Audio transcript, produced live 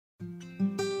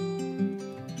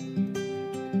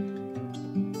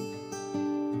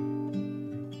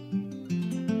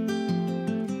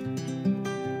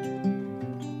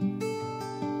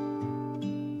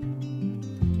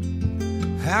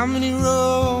How many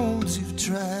roads you've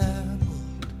traveled,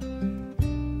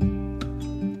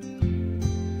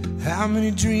 how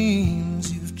many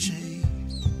dreams you've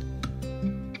chased,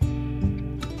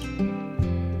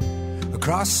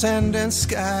 across sand and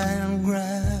sky and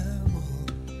gravel,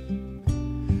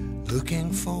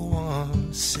 looking for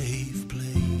one safe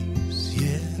place.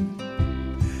 Yeah,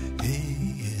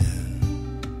 yeah,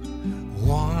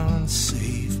 one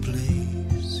safe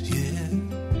place. Yeah.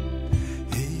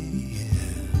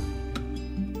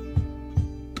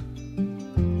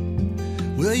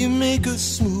 Will you make a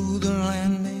smoother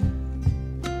landing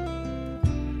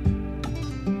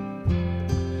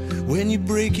when you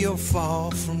break your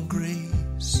fall from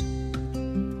grace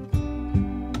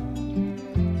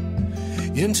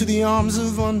into the arms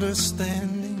of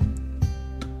understanding,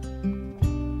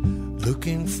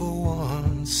 looking for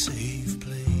one safe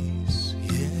place?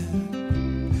 Yeah,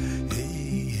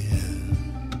 yeah,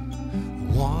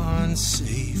 one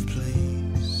safe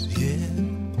place. Yeah.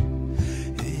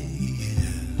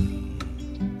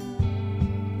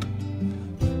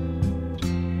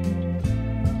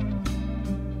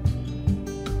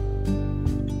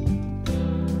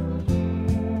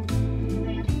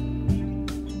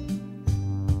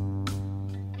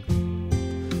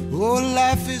 Oh,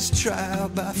 life is trial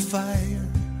by fire,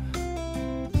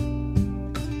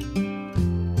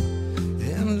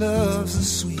 and love's the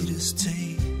sweetest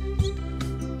taste.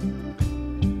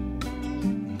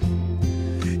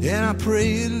 And I pray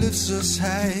it lifts us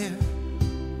higher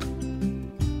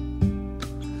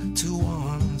to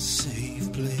one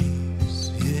safe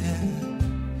place. Yeah,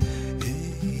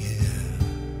 yeah,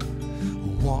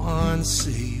 one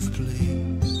safe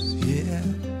place. Yeah.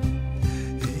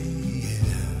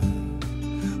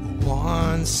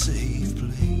 One safe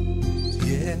place,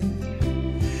 yeah,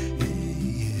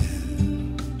 yeah.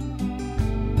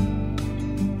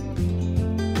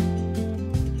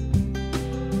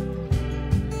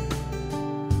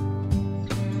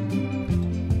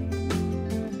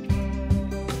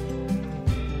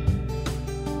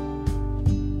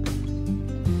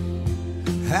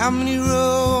 How many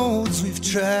roads we've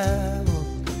traveled,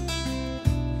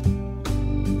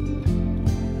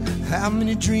 how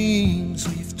many dreams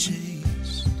we've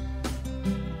chased,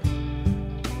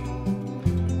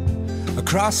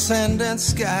 across sand and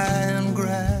sky and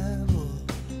grass,